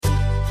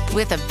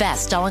With the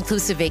best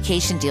all-inclusive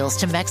vacation deals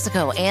to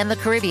Mexico and the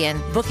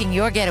Caribbean, booking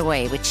your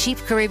getaway with Cheap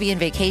Caribbean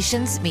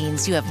Vacations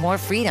means you have more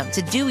freedom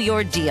to do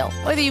your deal.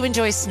 Whether you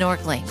enjoy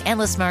snorkeling,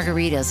 endless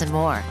margaritas, and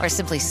more, or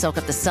simply soak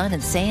up the sun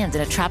and sand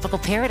in a tropical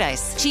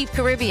paradise, Cheap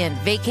Caribbean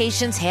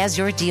Vacations has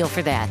your deal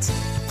for that.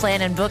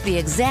 Plan and book the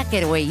exact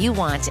getaway you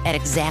want at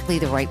exactly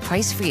the right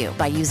price for you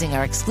by using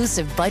our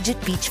exclusive Budget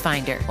Beach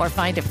Finder, or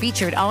find a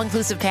featured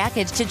all-inclusive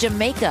package to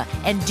Jamaica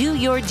and do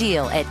your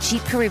deal at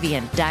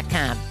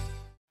cheapcaribbean.com.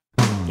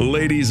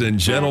 Ladies and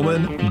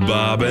gentlemen,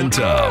 Bob and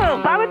Tom.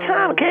 Oh, Bob and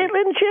Tom,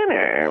 Caitlyn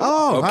Jenner.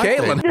 Oh,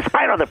 Caitlyn.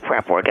 Despite all the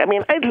prep work, I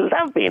mean, I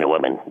love being a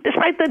woman.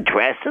 Despite the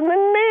dress and the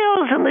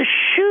nails and the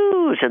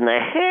shoes and the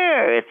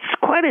hair, it's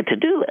quite a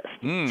to-do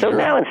list. So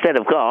now instead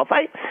of golf,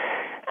 I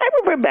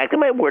revert back to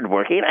my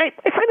woodworking. I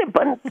find it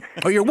fun.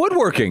 Oh, you're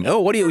woodworking. Oh,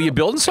 what are you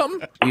building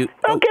something?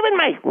 Given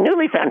my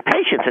newly found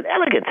patience and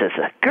elegance as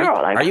a girl,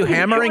 Are you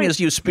hammering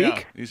as you speak?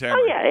 Yeah, he's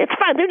hammering. Oh, yeah, it's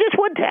fine. They're just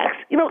wood tacks.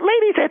 You know,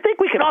 ladies, I think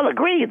we can all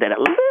agree that a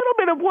little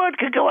bit of wood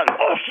could go on.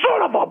 Oh,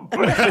 son of a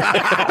bitch.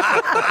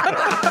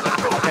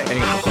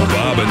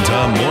 Bob and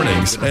Tom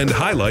mornings and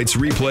highlights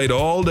replayed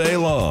all day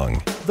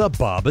long. The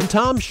Bob and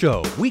Tom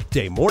Show,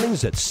 weekday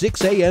mornings at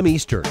 6 a.m.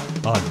 Eastern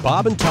on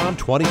Bob and Tom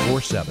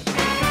 24/7.